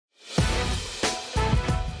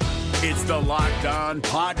It's the Locked On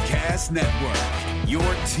Podcast Network, your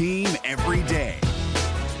team every day.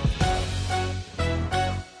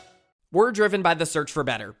 We're driven by the search for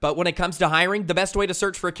better, but when it comes to hiring, the best way to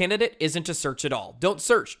search for a candidate isn't to search at all. Don't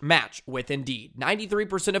search, match with Indeed.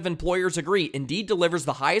 93% of employers agree Indeed delivers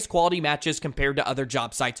the highest quality matches compared to other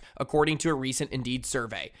job sites, according to a recent Indeed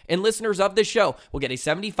survey. And listeners of this show will get a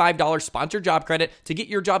 $75 sponsored job credit to get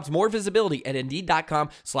your jobs more visibility at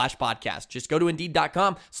Indeed.com/podcast. Just go to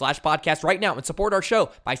Indeed.com/podcast right now and support our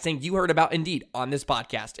show by saying you heard about Indeed on this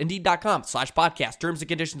podcast. Indeed.com/podcast. Terms and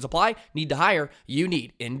conditions apply. Need to hire? You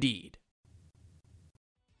need Indeed.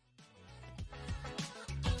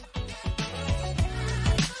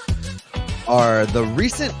 Are the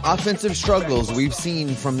recent offensive struggles we've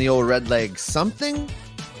seen from the old Redlegs something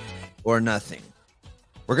or nothing?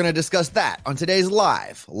 We're going to discuss that on today's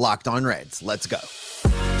live Locked On Reds. Let's go.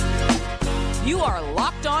 You are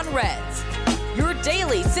Locked On Reds, your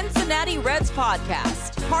daily Cincinnati Reds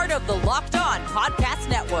podcast, part of the Locked On Podcast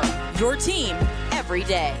Network, your team every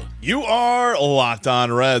day. You are Locked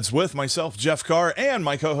On Reds with myself, Jeff Carr, and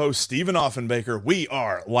my co-host, Stephen Offenbaker. We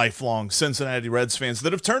are lifelong Cincinnati Reds fans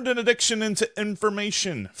that have turned an addiction into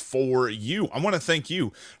information for you. I want to thank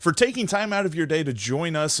you for taking time out of your day to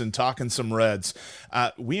join us and talking some Reds.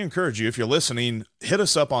 We encourage you, if you're listening, hit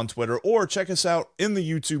us up on Twitter or check us out in the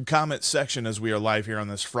YouTube comment section as we are live here on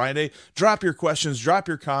this Friday. Drop your questions, drop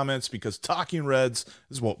your comments, because talking Reds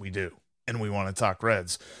is what we do. And we want to talk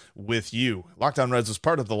Reds with you. Locked On Reds is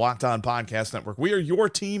part of the Locked On Podcast Network. We are your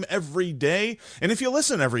team every day. And if you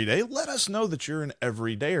listen every day, let us know that you're an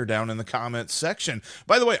everydayer down in the comments section.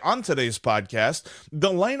 By the way, on today's podcast,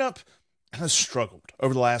 the lineup has struggled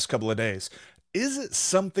over the last couple of days. Is it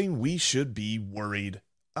something we should be worried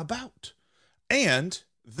about? And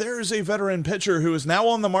there is a veteran pitcher who is now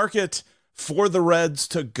on the market for the Reds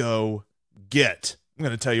to go get. I'm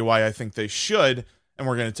going to tell you why I think they should. And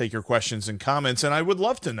we're going to take your questions and comments. And I would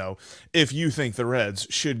love to know if you think the Reds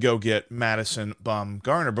should go get Madison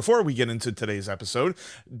Bumgarner. Before we get into today's episode,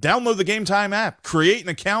 download the Game Time app, create an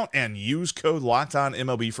account, and use code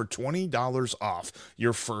LOCKEDONMLB for $20 off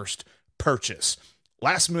your first purchase.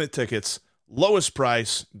 Last minute tickets, lowest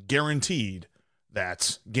price, guaranteed.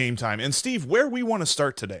 That's Game Time. And Steve, where we want to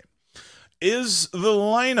start today is the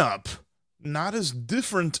lineup not as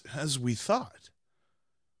different as we thought.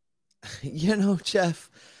 You know, Jeff,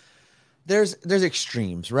 there's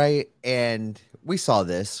extremes, right? And we saw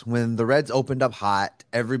this when the Reds opened up hot,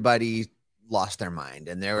 everybody lost their mind.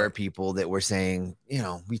 And there were people that were saying, you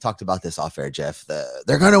know, we talked about this off air, Jeff,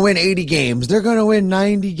 they're going to win 80 games. They're going to win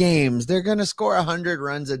 90 games. They're going to score 100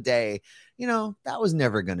 runs a day. You know, that was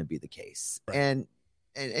never going to be the case. Right.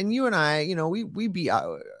 And you and I, you know, we be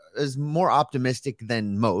as more optimistic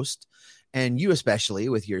than most, and you especially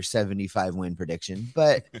with your 75 win prediction,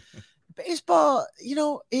 but baseball, you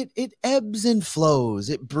know, it ebbs and flows.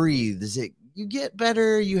 It breathes. You get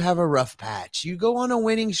better. You have a rough patch. You go on a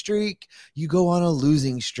winning streak. You go on a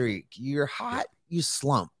losing streak. You're hot. You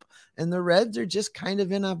slump. And the Reds are just kind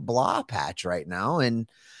of in a blah patch right now. And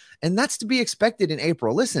that's to be expected in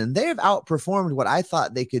April. Listen, they have outperformed what I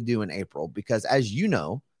thought they could do in April because, as you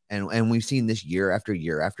know, and we've seen this year after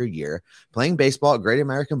year after year, playing baseball at Great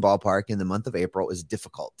American Ballpark in the month of April is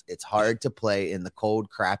difficult. It's hard to play in the cold,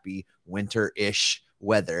 crappy, winter-ish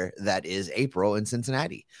weather that is April in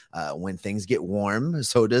Cincinnati. When things get warm,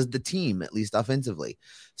 so does the team, at least offensively.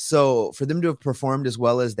 So for them to have performed as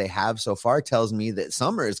well as they have so far tells me that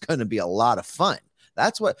summer is going to be a lot of fun.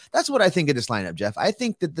 That's what I think of this lineup, Jeff. I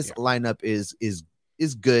think that this lineup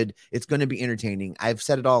is good. It's going to be entertaining. I've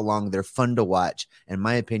said it all along. They're fun to watch, and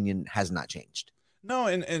my opinion has not changed. No,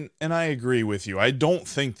 and I agree with you. I don't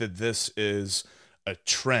think that this is a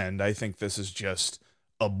trend. I think this is just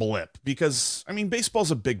a blip because, I mean,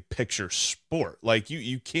 baseball's a big picture sport. Like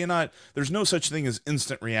you cannot, there's no such thing as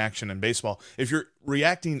instant reaction in baseball. If you're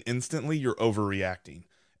reacting instantly, you're overreacting.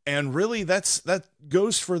 And really that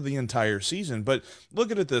goes for the entire season. But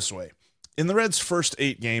look at it this way. In the Reds' first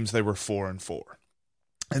 8 games, they were 4-4.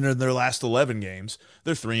 And in their last 11 games,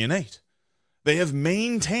 they're 3-8. They have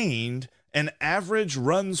maintained an average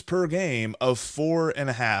runs per game of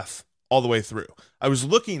 4.5 all the way through. I was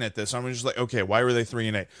looking at this. I'm just like, okay, why were they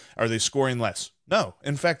 3-8? Are they scoring less? No.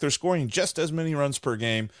 In fact, they're scoring just as many runs per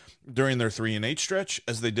game during their 3-8 stretch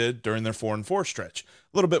as they did during their 4-4 stretch.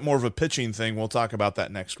 A little bit more of a pitching thing. We'll talk about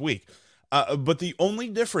that next week. But the only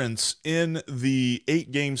difference in the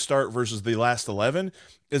 8-game start versus the last 11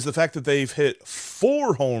 is the fact that they've hit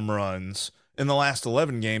 4 home runs in the last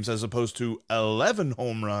 11 games as opposed to 11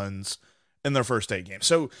 home runs in their first 8 games.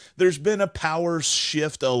 So there's been a power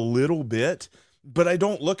shift a little bit, But I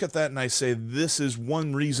don't look at that and I say, this is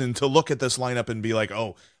one reason to look at this lineup and be like,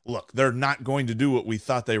 oh, look, they're not going to do what we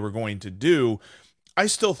thought they were going to do. I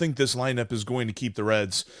still think this lineup is going to keep the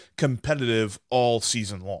Reds competitive all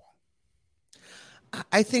season long.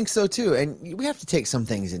 I think so too. And we have to take some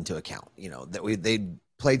things into account, that they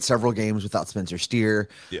played several games without Spencer Steer.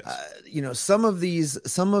 Yes. Some of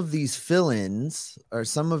these fill-ins or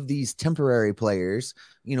some of these temporary players,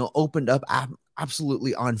 opened up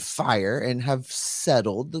absolutely on fire and have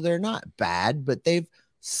settled. They're not bad, but they've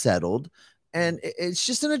settled. And it's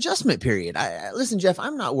just an adjustment period. Listen, Jeff,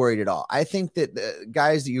 I'm not worried at all. I think that the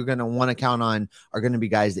guys that you're going to want to count on are going to be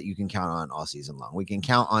guys that you can count on all season long. We can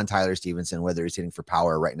count on Tyler Stevenson, whether he's hitting for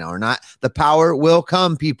power right now or not. The power will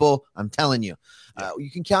come, people. I'm telling you.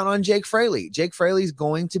 You can count on Jake Fraley. Jake Fraley's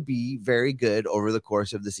going to be very good over the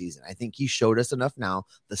course of the season. I think he showed us enough now.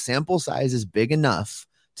 The sample size is big enough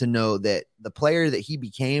to know that the player that he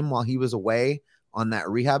became while he was away on that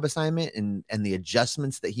rehab assignment and the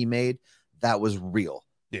adjustments that he made, that was real.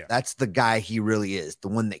 Yeah. That's the guy he really is, the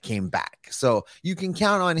one that came back. So you can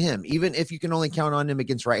count on him, even if you can only count on him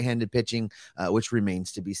against right-handed pitching, which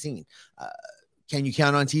remains to be seen. Can you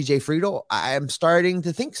count on TJ Friedl? I am starting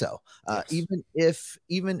to think so. Yes.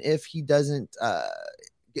 Even if he doesn't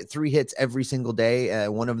get 3 hits every single day,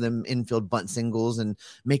 one of them infield bunt singles, and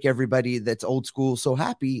make everybody that's old school so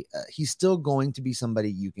happy, he's still going to be somebody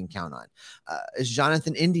you can count on. Is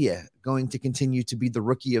Jonathan India going to continue to be the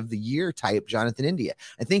rookie of the year type Jonathan India?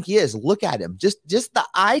 I think he is. Look at him. Just the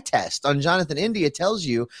eye test on Jonathan India tells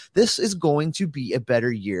you this is going to be a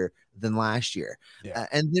better year than last year. Yeah.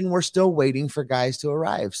 And then we're still waiting for guys to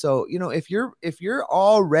arrive. So, if you're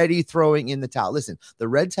already throwing in the towel, listen, the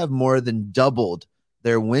Reds have more than doubled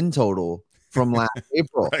their win total from last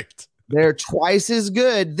April. Right. They're twice as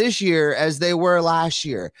good this year as they were last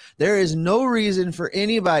year. There is no reason for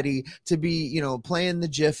anybody to be, playing the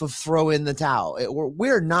gif of throw in the towel.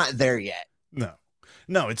 We're not there yet.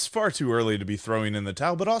 No, it's far too early to be throwing in the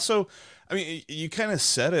towel, but also, I mean, you kind of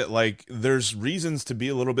said it, like there's reasons to be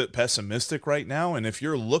a little bit pessimistic right now. And if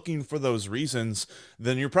you're looking for those reasons,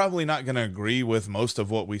 then you're probably not going to agree with most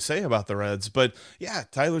of what we say about the Reds. But yeah,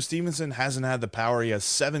 Tyler Stevenson hasn't had the power. He has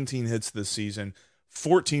 17 hits this season.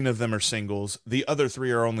 14 of them are singles. The other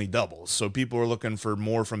 3 are only doubles. So people are looking for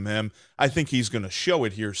more from him. I think he's going to show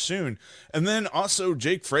it here soon. And then also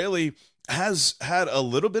Jake Fraley has had a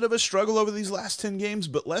little bit of a struggle over these last 10 games,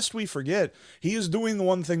 but lest we forget, he is doing the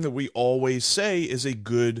one thing that we always say is a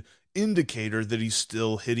good indicator that he's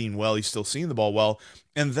still hitting well, he's still seeing the ball well,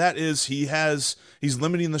 and that is he's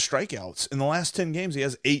limiting the strikeouts. In the last 10 games, he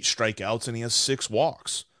has 8 strikeouts and he has 6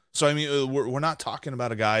 walks. So, I mean, we're not talking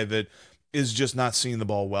about a guy that is just not seeing the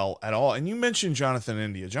ball well at all. And you mentioned Jonathan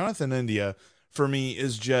India. Jonathan India, for me,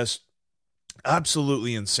 is just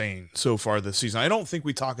absolutely insane so far this season. I don't think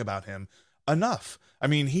we talk about him enough. I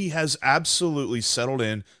mean, he has absolutely settled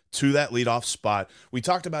in to that leadoff spot. We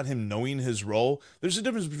talked about him knowing his role. There's a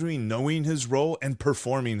difference between knowing his role and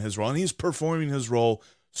performing his role, and he's performing his role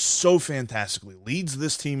so fantastically. Leads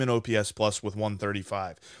this team in OPS plus with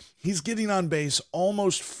 135. He's getting on base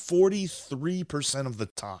almost 43% of the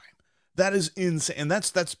time. That is insane. And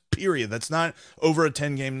that's period. That's not over a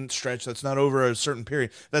 10-game stretch. That's not over a certain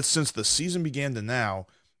period. That's since the season began to now.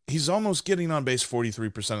 He's almost getting on base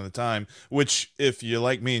 43% of the time, which, if you're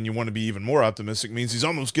like me and you want to be even more optimistic, means he's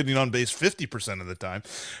almost getting on base 50% of the time.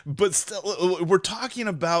 But still, we're talking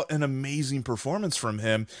about an amazing performance from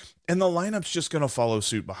him, and the lineup's just going to follow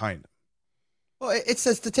suit behind him. Well, it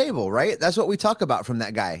sets the table, right? That's what we talk about from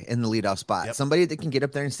that guy in the leadoff spot. Yep. Somebody that can get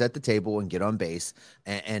up there and set the table and get on base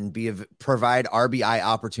and provide RBI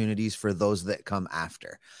opportunities for those that come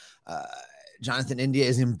after. Jonathan India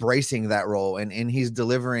is embracing that role and he's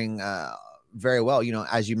delivering very well. You know,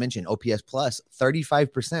 as you mentioned, OPS plus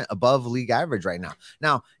 35% above league average right now.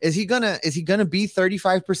 Now, is he gonna be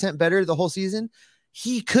 35% better the whole season?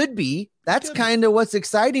 He could be. That's kind of what's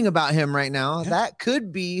exciting about him right now. Yeah. That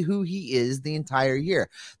could be who he is the entire year.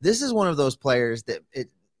 This is one of those players that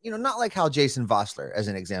not like how Jason Vossler, as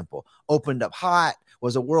an example, opened up hot,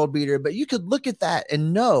 was a world beater, but you could look at that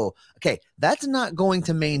and know, okay, that's not going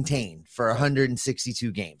to maintain for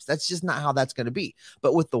 162 games. That's just not how that's going to be.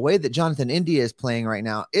 But with the way that Jonathan India is playing right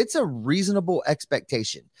now, it's a reasonable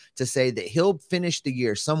expectation to say that he'll finish the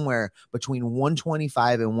year somewhere between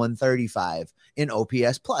 125 and 135 in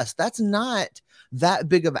OPS plus. That's not that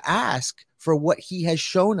big of an ask for what he has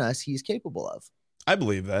shown us he's capable of. I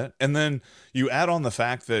believe that. And then you add on the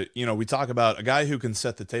fact that, we talk about a guy who can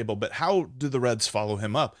set the table, but how do the Reds follow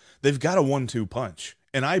him up? They've got a 1-2 punch.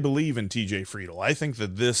 And I believe in TJ Friedl. I think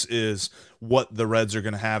that this is what the Reds are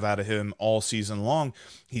going to have out of him all season long.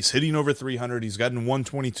 He's hitting over 300. He's gotten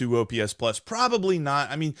 122 OPS plus. Probably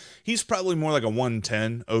not. I mean, he's probably more like a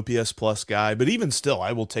 110 OPS plus guy. But even still,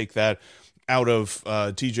 I will take that out of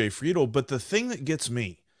TJ Friedl. But the thing that gets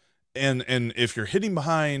me, and if you're hitting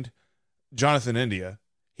behind Jonathan India,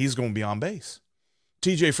 he's going to be on base.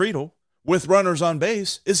 TJ Friedl, with runners on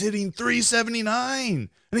base, is hitting 379.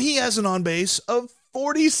 And he has an on base of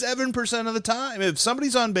 47% of the time. If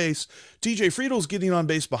somebody's on base, TJ Friedl's getting on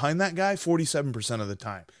base behind that guy 47% of the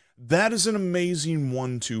time. That is an amazing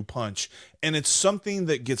 1-2 punch. And it's something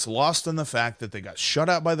that gets lost in the fact that they got shut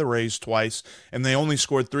out by the Rays twice, and they only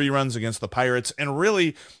scored 3 runs against the Pirates. And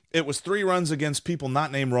really, it was 3 runs against people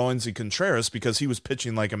not named Roansy Contreras because he was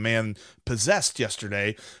pitching like a man possessed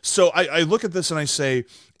yesterday. So I look at this and I say,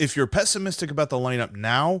 if you're pessimistic about the lineup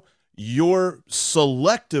now, you're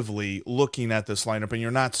selectively looking at this lineup and you're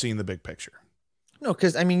not seeing the big picture. No,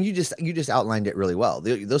 because I mean, you just outlined it really well.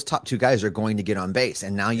 Those top 2 guys are going to get on base,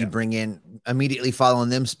 and now you bring in, immediately following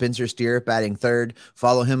them, Spencer Steer batting third.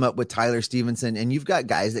 Follow him up with Tyler Stevenson, and you've got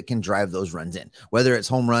guys that can drive those runs in, whether it's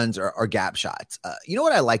home runs or gap shots. You know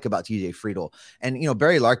what I like about TJ Friedl, and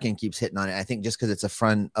Barry Larkin keeps hitting on it. I think just because it's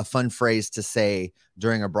a fun phrase to say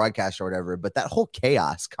during a broadcast or whatever. But that whole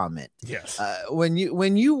chaos comment, yes, when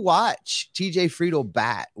you watch TJ Friedl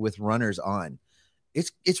bat with runners on.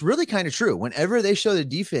 It's really kind of true. Whenever they show the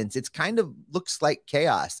defense, it's kind of looks like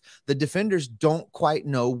chaos. The defenders don't quite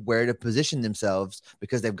know where to position themselves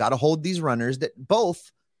because they've got to hold these runners that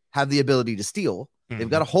both have the ability to steal. Mm-hmm. They've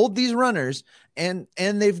got to hold these runners and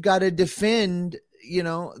they've got to defend,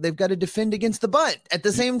 they've got to defend against the bunt at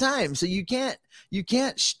the same time. So you can't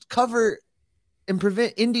cover and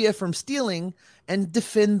prevent India from stealing and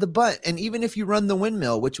defend the bunt. And even if you run the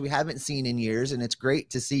windmill, which we haven't seen in years, and it's great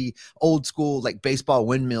to see old school like baseball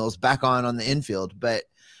windmills back on the infield, but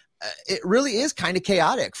it really is kind of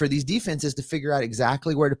chaotic for these defenses to figure out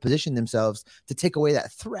exactly where to position themselves to take away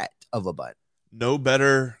that threat of a bunt. No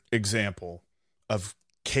better example of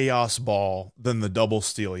chaos ball than the double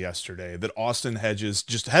steal yesterday that Austin Hedges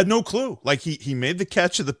just had no clue. Like he made the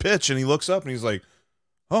catch of the pitch and he looks up and he's like,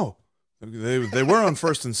 oh, They were on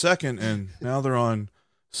first and second, and now they're on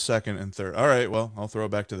second and third. All right, well, I'll throw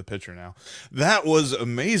it back to the pitcher now. That was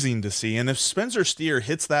amazing to see. And if Spencer Steer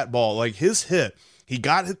hits that ball, like his hit, he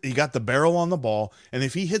got the barrel on the ball, and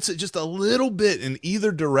if he hits it just a little bit in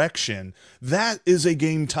either direction, that is a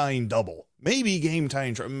game-tying double. Maybe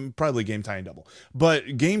probably game-tying double,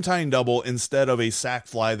 but game-tying double instead of a sac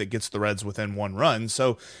fly that gets the Reds within 1 run.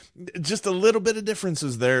 So just a little bit of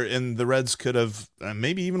differences there, and the Reds could have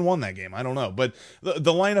maybe even won that game. I don't know, but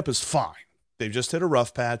the lineup is fine. They've just hit a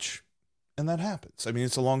rough patch, and that happens. I mean,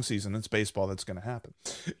 it's a long season. It's baseball. That's going to happen.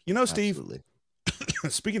 Steve,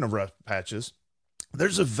 speaking of rough patches,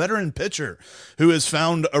 there's a veteran pitcher who has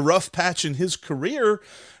found a rough patch in his career,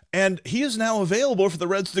 and he is now available for the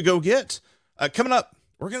Reds to go get. Coming up,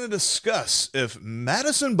 we're going to discuss if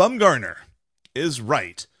Madison Bumgarner is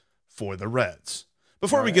right for the Reds.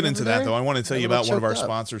 Before we get into that, though, I want to tell you about one of our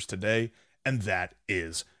sponsors today, and that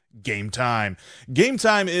is Game Time. Game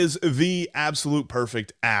Time is the absolute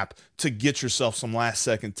perfect app to get yourself some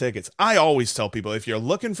last-second tickets. I always tell people, if you're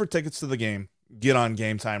looking for tickets to the game, get on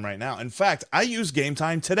Game Time right now. In fact, I use Game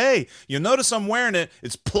Time today. You'll notice I'm wearing it.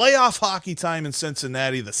 It's playoff hockey time in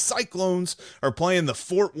Cincinnati. The Cyclones are playing the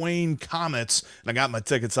Fort Wayne Comets, and I got my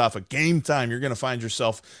tickets off of Game Time. You're going to find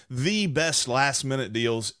yourself the best last-minute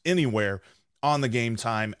deals anywhere on the Game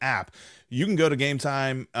Time app. You can go to Game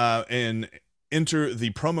Time and enter the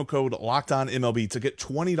promo code LOCKEDONMLB to get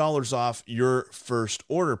 $20 off your first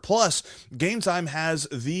order. Plus, Game Time has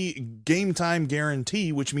the Game Time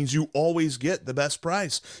guarantee, which means you always get the best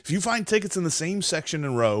price. If you find tickets in the same section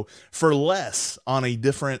and row for less on a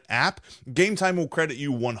different app, Game Time will credit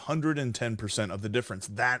you 110% of the difference.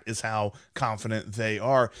 That is how confident they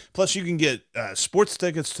are. Plus, you can get sports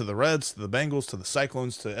tickets to the Reds, to the Bengals, to the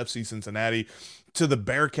Cyclones, to FC Cincinnati, to the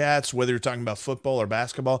Bearcats, whether you're talking about football or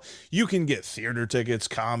basketball. You can get theater tickets,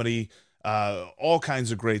 comedy, all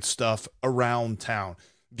kinds of great stuff around town.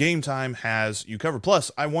 Game Time has you covered.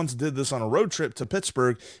 Plus, I once did this on a road trip to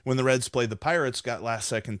Pittsburgh when the Reds played the Pirates, got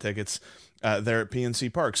last-second tickets there at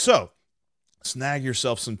PNC Park. So, snag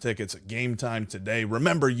yourself some tickets at Game Time today.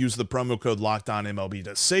 Remember, use the promo code LOCKEDONMLB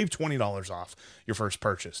to save $20 off your first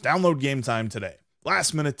purchase. Download Game Time today.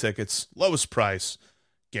 Last-minute tickets, lowest price,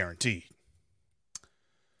 guaranteed.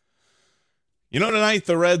 Tonight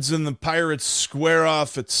the Reds and the Pirates square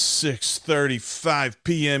off at 6:35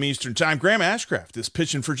 p.m. Eastern Time. Graham Ashcraft is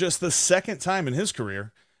pitching for just the second time in his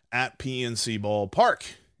career at PNC Ballpark.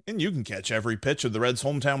 And you can catch every pitch of the Reds'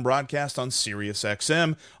 hometown broadcast on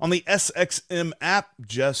SiriusXM on the SXM app.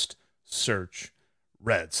 Just search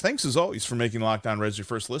Reds. Thanks as always for making Locked On Reds your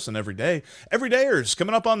first listen every day. Everydayers,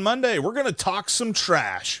 coming up on Monday, we're going to talk some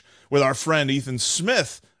trash with our friend Ethan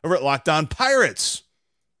Smith over at Locked On Pirates.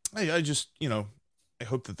 I just, I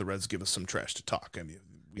hope that the Reds give us some trash to talk. I mean,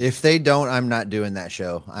 if they don't, I'm not doing that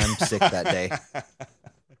show. I'm sick that day.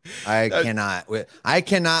 I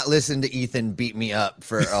cannot listen to Ethan beat me up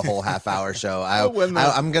for a whole half-hour show.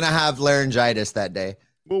 I'm gonna have laryngitis that day.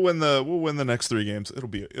 We'll win the next 3 games. It'll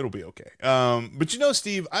be okay. But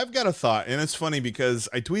Steve, I've got a thought, and it's funny because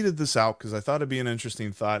I tweeted this out because I thought it'd be an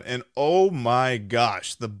interesting thought, and oh my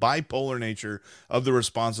gosh, the bipolar nature of the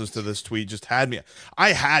responses to this tweet just had me.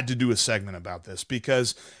 I had to do a segment about this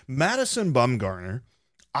because Madison Bumgarner,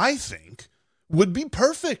 I think, would be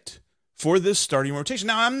perfect for this starting rotation.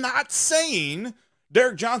 Now, I'm not saying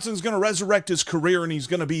Derek Johnson's going to resurrect his career and he's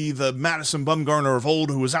going to be the Madison Bumgarner of old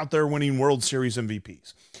who was out there winning World Series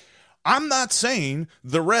MVPs. I'm not saying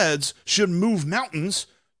the Reds should move mountains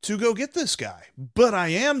to go get this guy, but I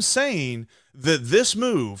am saying that this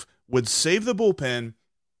move would save the bullpen,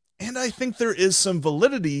 and I think there is some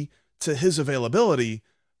validity to his availability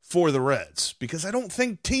for the Reds because I don't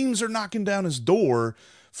think teams are knocking down his door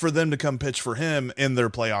for them to come pitch for him in their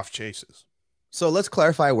playoff chases. So let's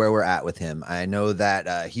clarify where we're at with him. I know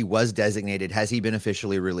that he was designated. Has he been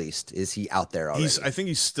officially released? Is he out there already? I think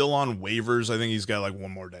he's still on waivers. I think he's got like 1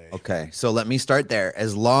 more day. Okay, so let me start there.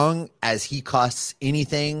 As long as he costs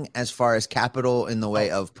anything as far as capital in the way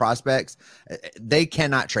of prospects, they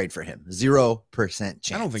cannot trade for him. 0%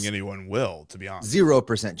 chance. I don't think anyone will, to be honest.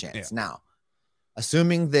 0% chance. Yeah. Now,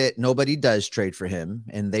 assuming that nobody does trade for him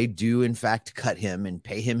and they do in fact cut him and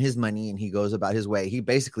pay him his money and he goes about his way, he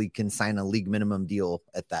basically can sign a league minimum deal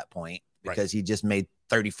at that point because he just made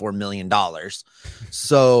 $34 million.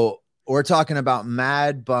 So we're talking about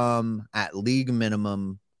Mad Bum at league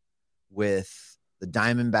minimum with the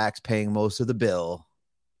Diamondbacks paying most of the bill.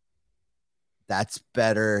 That's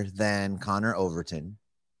better than Connor Overton.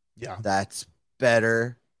 Yeah. That's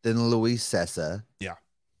better than Luis Cessa. Yeah.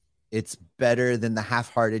 It's better than the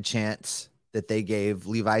half-hearted chance that they gave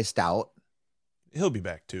Levi Stout. He'll be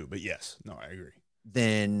back too, but yes. No, I agree.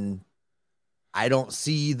 Then I don't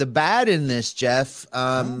see the bad in this, Jeff.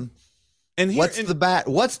 And what's the bad?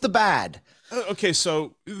 What's the bad? Okay,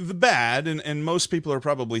 so the bad, and most people are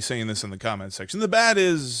probably saying this in the comment section, the bad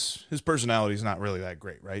is his personality is not really that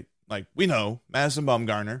great, right? Like, we know Madison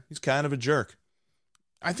Bumgarner, he's kind of a jerk.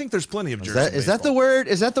 I think there's plenty of jerks. Is that the word?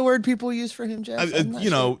 Is that the word people use for him, Jeff?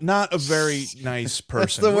 Not a very nice person.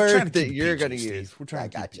 That's the word that you're going to use. We're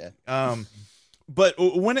trying to gotcha. But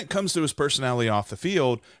when it comes to his personality off the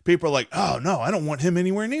field, people are like, oh, no, I don't want him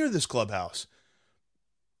anywhere near this clubhouse.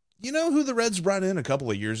 You know who the Reds brought in a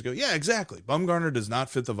couple of years ago? Yeah, exactly. Bumgarner does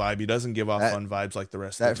not fit the vibe. He doesn't give off fun vibes like the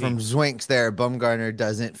rest of the team. That from Zwinks there, Bumgarner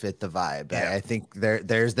doesn't fit the vibe. Yeah. I think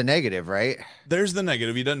there's the negative, right? There's the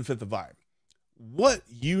negative. He doesn't fit the vibe. What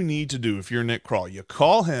you need to do if you're Nick Krall, you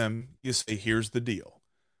call him, you say, here's the deal.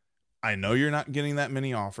 I know you're not getting that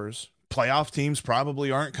many offers. Playoff teams probably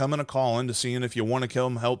aren't coming to call in to seeing if you want to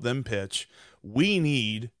help them pitch. We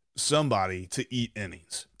need somebody to eat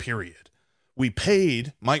innings, period. We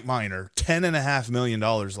paid Mike Minor $10.5 million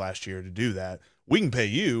last year to do that. We can pay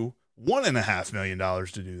you $1.5 million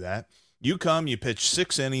to do that. You come, you pitch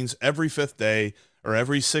 6 innings every 5th day or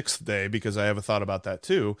every 6th day, because I have a thought about that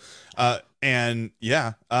too. Every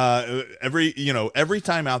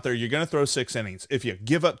time out there, you're going to throw 6 innings. If you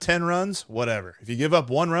give up 10 runs, whatever. If you give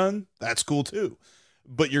up 1 run, that's cool too.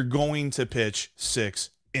 But you're going to pitch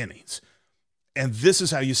 6 innings. And this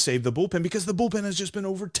is how you save the bullpen, because the bullpen has just been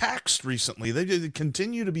overtaxed recently. They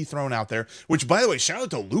continue to be thrown out there, which, by the way, shout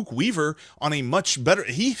out to Luke Weaver on a much better.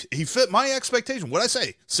 He fit my expectation. What'd I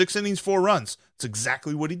say? 6 innings, 4 runs. It's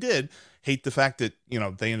exactly what he did. Hate the fact that,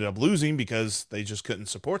 they ended up losing because they just couldn't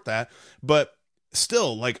support that. But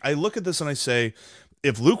still, like, I look at this and I say,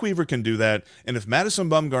 if Luke Weaver can do that, and if Madison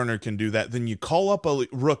Bumgarner can do that, then you call up a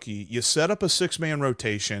rookie, you set up a 6-man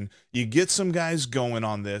rotation, you get some guys going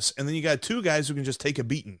on this, and then you got 2 guys who can just take a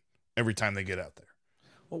beating every time they get out there.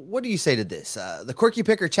 Well, what do you say to this? The quirky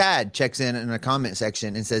picker Chad checks in a comment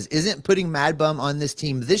section and says, isn't putting Mad Bum on this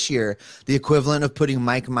team this year the equivalent of putting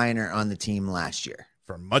Mike Minor on the team last year?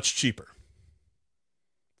 For much cheaper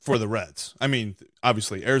for the Reds. I mean,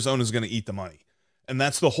 obviously, Arizona's going to eat the money. And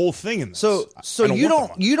that's the whole thing in this. So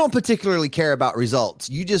you don't particularly care about results.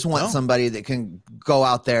 You just want somebody that can go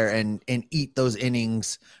out there and eat those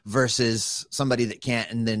innings versus somebody that can't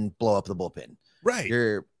and then blow up the bullpen. Right.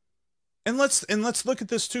 And let's look at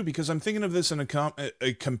this too, because I'm thinking of this in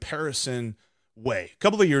a comparison way. A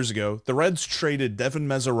couple of years ago, the Reds traded Devin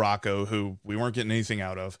Mesoraco, who we weren't getting anything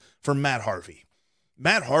out of, for Matt Harvey.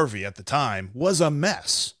 Matt Harvey at the time was a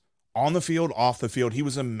mess. On the field, off the field, he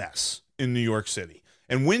was a mess in New York City.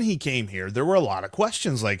 And when he came here, there were a lot of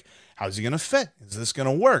questions like, how's he going to fit? Is this going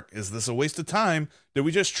to work? Is this a waste of time? Did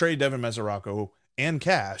we just trade Devin Mesoraco and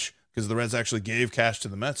cash, because the Reds actually gave cash to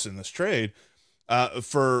the Mets in this trade,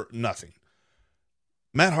 for nothing?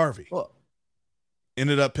 Matt Harvey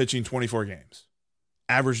ended up pitching 24 games,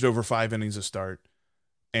 averaged over 5 innings a start,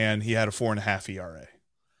 and he had a 4.5 ERA.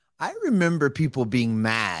 I remember people being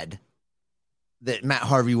mad that Matt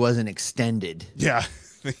Harvey wasn't extended. Yeah.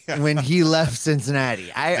 When he left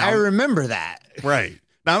Cincinnati. I remember that. Right.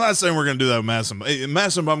 Now, I'm not saying we're going to do that with Madison.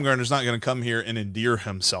 Madison Bumgarner is not going to come here and endear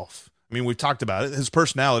himself. I mean, we've talked about it. His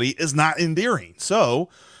personality is not endearing. So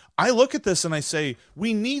I look at this and I say,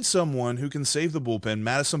 we need someone who can save the bullpen.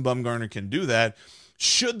 Madison Bumgarner can do that.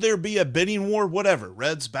 Should there be a bidding war? Whatever.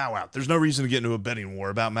 Reds, bow out. There's no reason to get into a bidding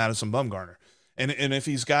war about Madison Bumgarner. And if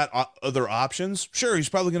he's got other options, sure, he's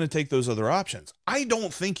probably going to take those other options. I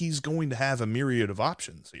don't think he's going to have a myriad of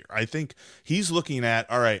options here. I think he's looking at,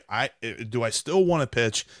 all right, do I still want to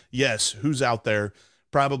pitch? Yes. Who's out there?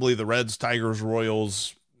 Probably the Reds, Tigers,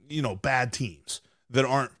 Royals, bad teams that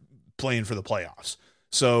aren't playing for the playoffs.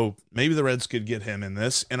 So maybe the Reds could get him in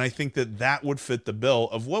this, and I think that would fit the bill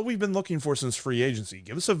of what we've been looking for since free agency.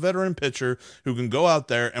 Give us a veteran pitcher who can go out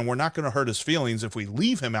there, and we're not going to hurt his feelings if we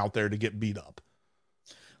leave him out there to get beat up.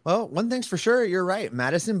 Well, one thing's for sure, you're right.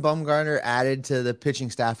 Madison Bumgarner added to the pitching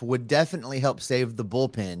staff would definitely help save the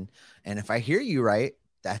bullpen. And if I hear you right,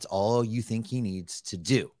 that's all you think he needs to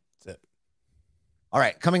do. That's it. All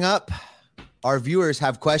right, coming up, our viewers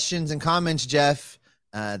have questions and comments, Jeff.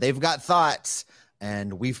 They've got thoughts,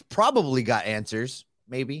 and we've probably got answers,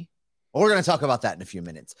 maybe. Well, we're going to talk about that in a few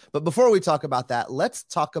minutes. But before we talk about that, let's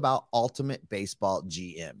talk about Ultimate Baseball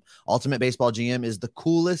GM. Ultimate Baseball GM is the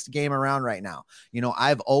coolest game around right now.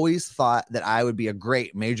 I've always thought that I would be a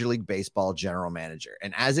great Major League Baseball general manager.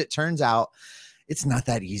 And as it turns out, it's not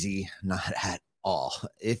that easy, not at all.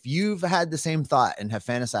 If you've had the same thought and have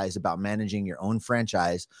fantasized about managing your own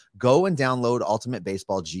franchise, go and download Ultimate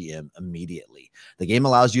Baseball GM immediately. The game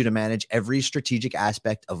allows you to manage every strategic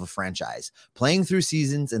aspect of a franchise, playing through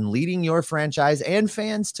seasons and leading your franchise and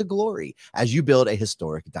fans to glory as you build a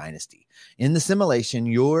historic dynasty. In the simulation,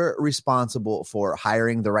 you're responsible for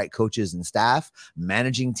hiring the right coaches and staff,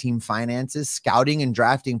 managing team finances, scouting and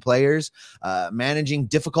drafting players, managing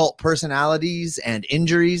difficult personalities and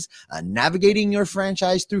injuries, navigating your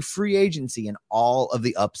franchise through free agency and all of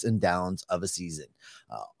the ups and downs of a season.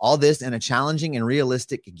 All this in a challenging and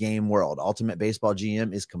realistic game world. Ultimate Baseball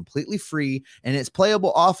GM is completely free and it's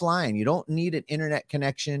playable offline. You don't need an internet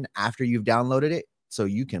connection after you've downloaded it, so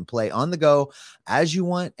you can play on the go as you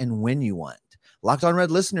want and when you want. Locked On Red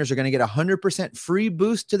listeners are going to get 100% free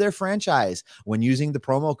boost to their franchise when using the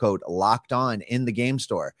promo code Locked On in the game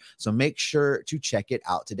store. So make sure to check it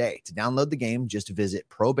out today. To download the game, just visit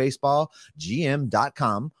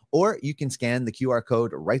probaseballgm.com, or you can scan the QR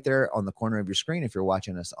code right there on the corner of your screen if you're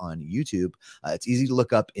watching us on YouTube. It's easy to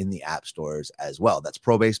look up in the app stores as well. That's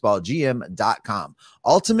probaseballgm.com.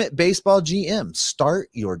 Ultimate Baseball GM. Start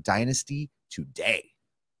your dynasty today.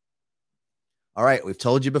 All right, we've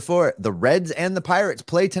told you before, the Reds and the Pirates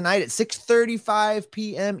play tonight at 6:35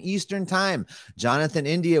 p.m. Eastern time. Jonathan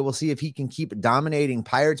India will see if he can keep dominating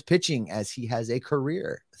Pirates pitching as he has a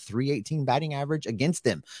career .318 batting average against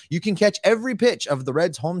them. You can catch every pitch of the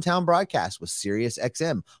Reds' hometown broadcast with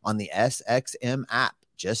SiriusXM on the SXM app.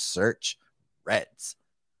 Just search Reds.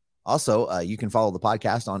 Also, you can follow the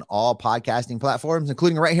podcast on all podcasting platforms,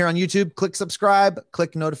 including right here on YouTube. Click subscribe,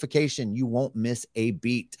 click notification. You won't miss a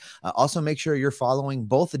beat. Also, make sure you're following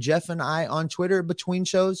both Jeff and I on Twitter between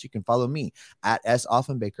shows. You can follow me at S.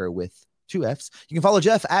 Offenbaker with 2 F's. You can follow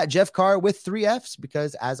Jeff at Jeff Carr with 3 F's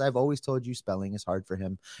because, as I've always told you, spelling is hard for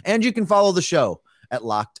him. And you can follow the show at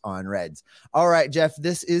Locked On Reds. All right, Jeff,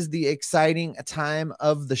 this is the exciting time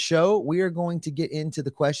of the show. We are going to get into the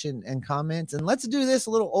question and comments, and let's do this a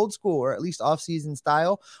little old school, or at least off-season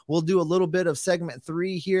style. We'll do a little bit of segment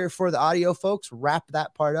 3 here for the audio folks, wrap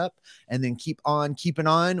that part up, and then keep on keeping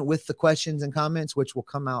on with the questions and comments, which will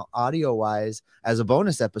come out audio-wise as a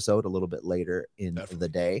bonus episode a little bit later in the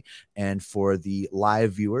day. And for the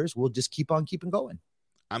live viewers, we'll just keep on keeping going.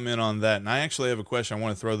 I'm in on that. And I actually have a question. I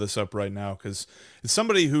want to throw this up right now because it's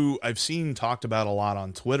somebody who I've seen talked about a lot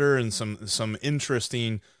on Twitter, and some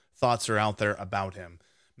interesting thoughts are out there about him.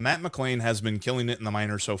 Matt McLain has been killing it in the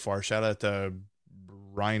minors so far. Shout out to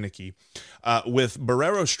Reineke. With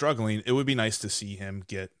Barrero struggling, it would be nice to see him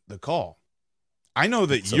get the call. I know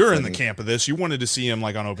that So you're in funny. the camp of this. You wanted to see him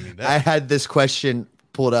like on opening day. I had this question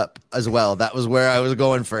pulled up as well. That was where I was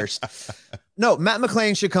going first. No, Matt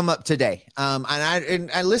McClain should come up today.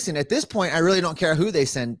 And I listen, at this point, I really don't care who they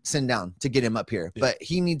send down to get him up here, but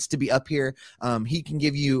he needs to be up here. He can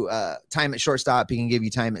give you time at shortstop. He can give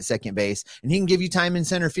you time at second base, and he can give you time in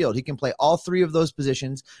center field. He can play all three of those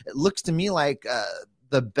positions. It looks to me like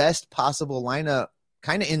the best possible lineup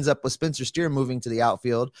kind of ends up with Spencer Steer moving to the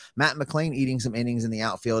outfield, Matt McClain eating some innings in the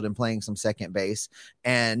outfield and playing some second base,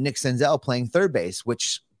 and Nick Senzel playing third base,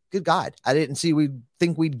 which, good God, I didn't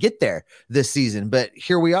think we'd get there this season, but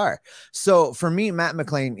here we are. So for me, Matt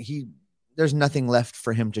McClain, there's nothing left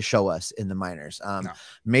for him to show us in the minors. No.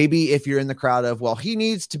 Maybe if you're in the crowd of, well, he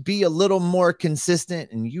needs to be a little more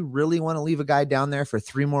consistent, and you really want to leave a guy down there for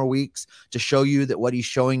 3 more weeks to show you that what he's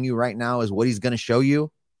showing you right now is what he's going to show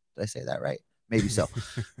you. Did I say that right? Maybe so.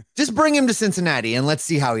 Just bring him to Cincinnati and let's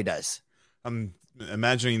see how he does. I'm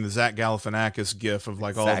imagining the Zach Galifianakis gif of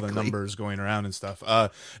like all the numbers going around and stuff.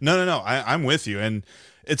 No. I'm with you. And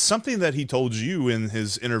it's something that he told you in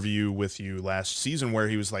his interview with you last season, where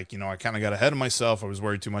he was like, I kind of got ahead of myself. I was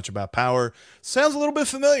worried too much about power. Sounds a little bit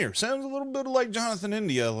familiar. Sounds a little bit like Jonathan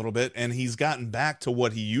India a little bit. And he's gotten back to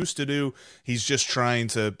what he used to do. He's just trying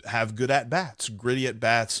to have good at-bats, gritty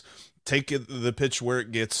at-bats, take the pitch where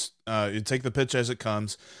it gets, take the pitch as it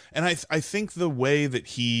comes. And I think the way that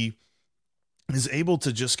he is able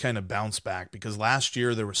to just kind of bounce back, because last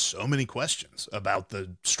year there were so many questions about the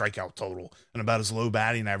strikeout total and about his low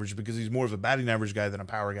batting average, because he's more of a batting average guy than a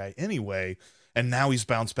power guy anyway. And now he's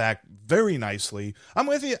bounced back very nicely. I'm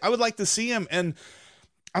with you. I would like to see him. And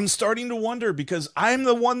I'm starting to wonder, because I'm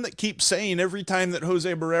the one that keeps saying every time that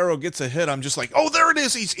Jose Barrero gets a hit, I'm just like, oh, there it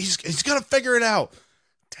is. He's going to figure it out.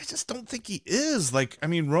 I just don't think he is. Like, I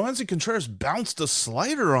mean, Roansy Contreras bounced a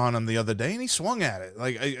slider on him the other day and he swung at it.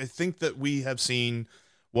 Like, I think that we have seen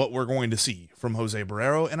what we're going to see from Jose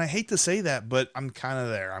Barrero. And I hate to say that, but I'm kind of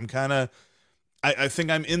there. I think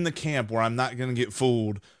I'm in the camp where I'm not going to get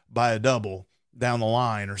fooled by a double down the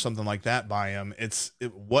line or something like that by him.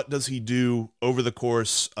 What does he do over the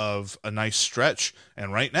course of a nice stretch?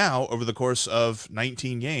 And right now, over the course of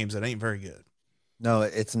 19 games, it ain't very good. No,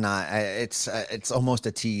 it's not. It's almost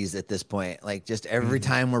a tease at this point. Like, just every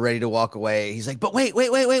time we're ready to walk away, he's like, but wait,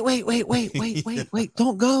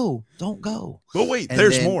 don't go. But wait, And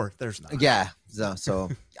there's then- more. There's not. Yeah.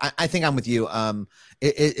 So I think I'm with you.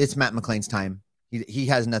 It's Matt McClain's time. He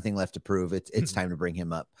has nothing left to prove. It's time to bring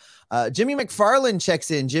him up. Jimmy McFarland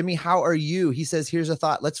checks in. Jimmy, how are you? He says, here's a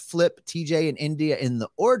thought. Let's flip TJ and India in the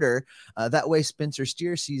order. That way Spencer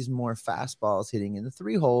Steer sees more fastballs hitting in the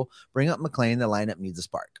 3-hole. Bring up McClain. The lineup needs a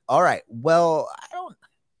spark. All right. Well,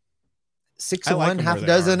 6 of one, half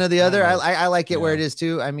dozen of the other. I like it where it is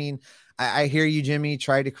too. I mean, I hear you, Jimmy.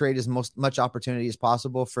 Try to create as much opportunity as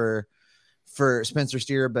possible for Spencer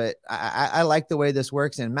Steer, but I like the way this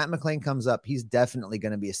works. And Matt McClain comes up, he's definitely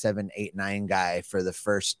going to be a 7, 8, 9 guy for the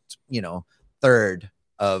first, third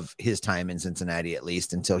of his time in Cincinnati, at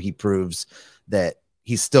least until he proves that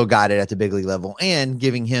he's still got it at the big league level, and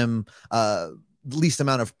giving him least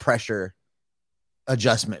amount of pressure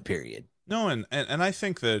adjustment period. No, and I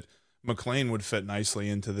think that McClain would fit nicely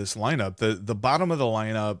into this lineup. The bottom of the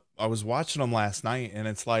lineup, I was watching them last night, and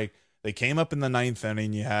it's like they came up in the 9th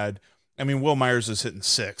inning. You had, Will Myers is hitting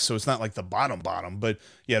 6, so it's not like the bottom, but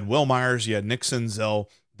you had Will Myers, you had Nick Senzel.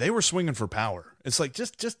 They were swinging for power. It's like,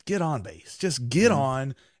 just get on base. Just get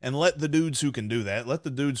on and let the dudes who can do that, let the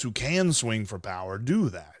dudes who can swing for power do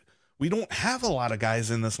that. We don't have a lot of guys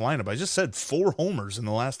in this lineup. I just said 4 homers in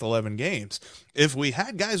the last 11 games. If we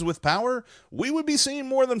had guys with power, we would be seeing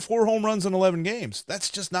more than 4 home runs in 11 games. That's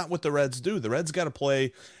just not what the Reds do. The Reds got to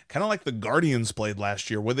play kind of like the Guardians played last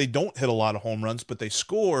year, where they don't hit a lot of home runs, but they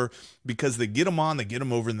score because they get them on, they get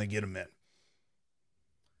them over, and they get them in.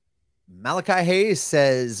 Malachi Hayes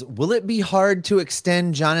says, will it be hard to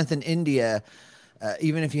extend Jonathan India,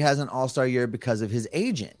 even if he has an all-star year, because of his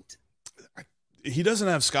agent? He doesn't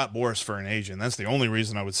have Scott Boras for an agent. That's the only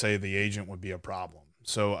reason I would say the agent would be a problem.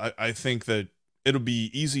 So I think that it'll be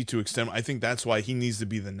easy to extend. I think that's why he needs to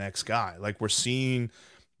be the next guy. Like, we're seeing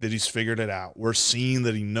that he's figured it out. We're seeing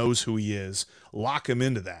that he knows who he is. Lock him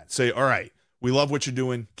into that. Say, all right, we love what you're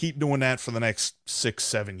doing. Keep doing that for the next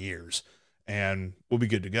 6-7 years, and we'll be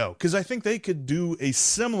good to go. Because I think they could do a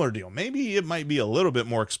similar deal. Maybe it might be a little bit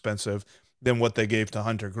more expensive than what they gave to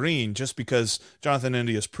Hunter Green, just because Jonathan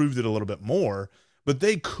India has proved it a little bit more. But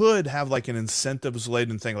they could have like an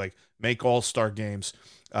incentives-laden thing, like make all-star games,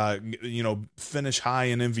 finish high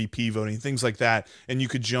in MVP voting, things like that, and you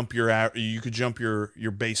could jump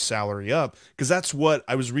your base salary up, because that's what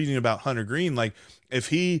I was reading about Hunter Green. Like, if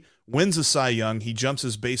he wins a Cy Young, he jumps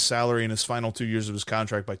his base salary in his final 2 years of his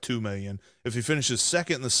contract by $2 million. If he finishes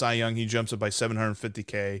second in the Cy Young, he jumps it by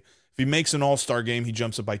 $750K. If he makes an All-Star game, he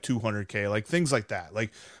jumps it by $200K. Like things like that.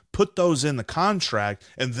 Like put those in the contract,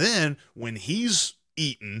 and then when he's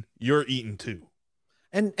eating, you're eating too.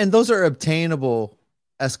 And those are obtainable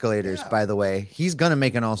escalators, by the way. He's going to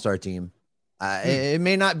make an all-star team. It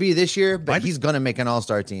may not be this year, but he's going to make an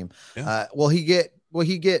all-star team. Yeah. Will he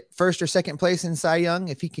get first or second place in Cy Young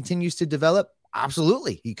if he continues to develop?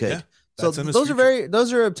 Absolutely, he could. Yeah, so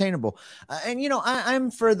those are obtainable. And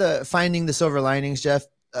I'm for the finding the silver linings, Jeff.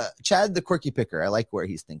 Chad, the quirky picker, I like where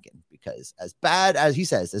he's thinking, because as bad as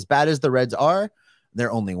the Reds are,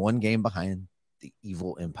 they're only one game behind the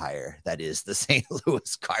evil empire that is the St.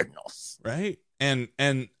 Louis Cardinals. Right. And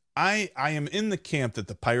I am in the camp that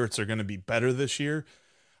the Pirates are going to be better this year.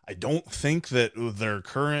 I don't think that their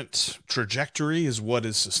current trajectory is what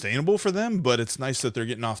is sustainable for them, but it's nice that they're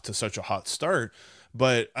getting off to such a hot start.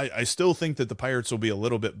 But I still think that the Pirates will be a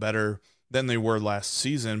little bit better than they were last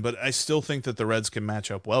season, but I still think that the Reds can match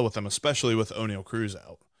up well with them, especially with O'Neal Cruz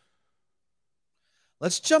out.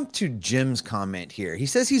 Let's jump to Jim's comment here. He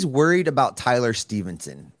says he's worried about Tyler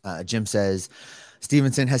Stevenson. Jim says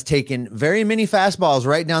Stevenson has taken very many fastballs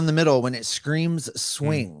right down the middle when it screams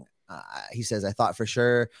swing. He says, I thought for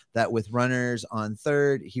sure that with runners on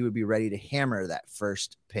third, he would be ready to hammer that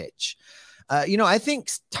first pitch. I think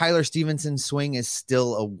Tyler Stevenson's swing is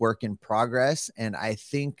still a work in progress. And I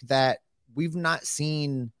think that we've not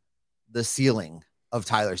seen the ceiling of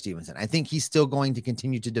Tyler Stevenson. I think he's still going to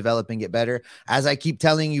continue to develop and get better. As I keep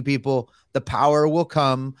telling you people, the power will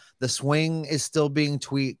come. The swing is still being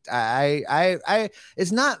tweaked.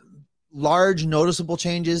 It's not large noticeable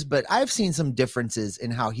changes, but I've seen some differences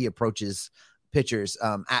in how he approaches pitchers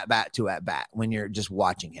at bat to at bat when you're just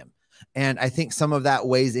watching him. And I think some of that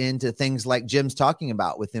weighs into things like Jim's talking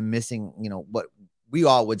about with him missing, what we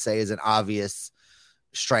all would say is an obvious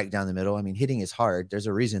strike down the middle. I mean, hitting is hard. There's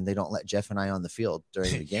a reason they don't let Jeff and I on the field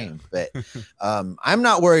during the game, but I'm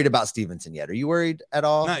not worried about Stevenson yet. Are you worried at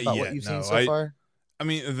all about what you've seen so far? I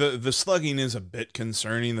mean, the slugging is a bit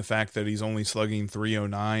concerning, the fact that he's only slugging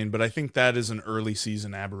 309, but I think that is an early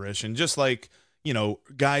season aberration. Just like,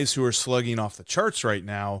 guys who are slugging off the charts right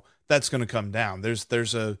now, that's going to come down. There's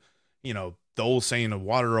a, the old saying of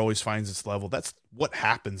water always finds its level. That's what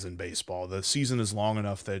happens in baseball. The season is long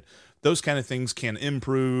enough that those kind of things can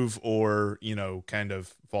improve or, kind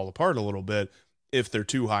of fall apart a little bit if they're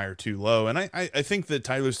too high or too low. And I think that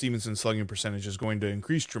Tyler Stevenson's slugging percentage is going to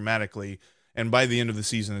increase dramatically. And by the end of the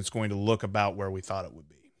season, it's going to look about where we thought it would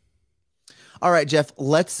be. All right, Jeff,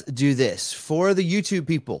 let's do this. For the YouTube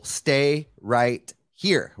people, stay right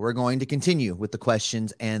here. We're going to continue with the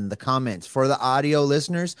questions and the comments. For the audio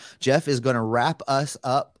listeners, Jeff is going to wrap us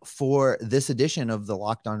up for this edition of the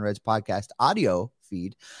Locked On Reds podcast audio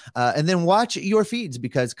feed. And then watch your feeds,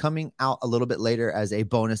 because coming out a little bit later as a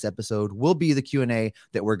bonus episode will be the Q&A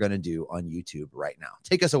that we're going to do on YouTube right now.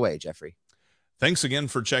 Take us away, Jeffrey. Thanks again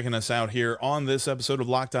for checking us out here on this episode of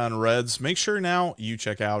Locked On Reds. Make sure now you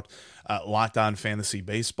check out Locked On Fantasy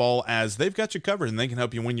Baseball, as they've got you covered and they can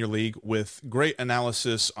help you win your league with great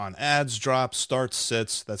analysis on ads, drops, starts,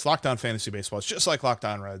 sits. That's Locked On Fantasy Baseball. It's just like Locked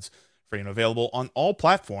On Reds, free and available on all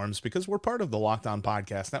platforms, because we're part of the Locked On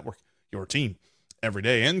Podcast Network, your team every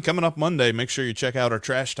day. And coming up Monday, make sure you check out our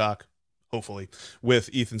Trash Talk, hopefully, with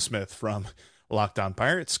Ethan Smith from Locked On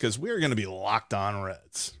Pirates, because we're going to be Locked On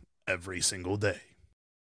Reds every single day.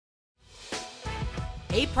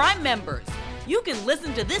 Hey, Prime members, you can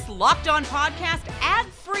listen to this Locked On podcast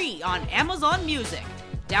ad-free on Amazon Music.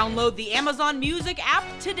 Download the Amazon Music app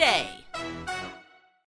today.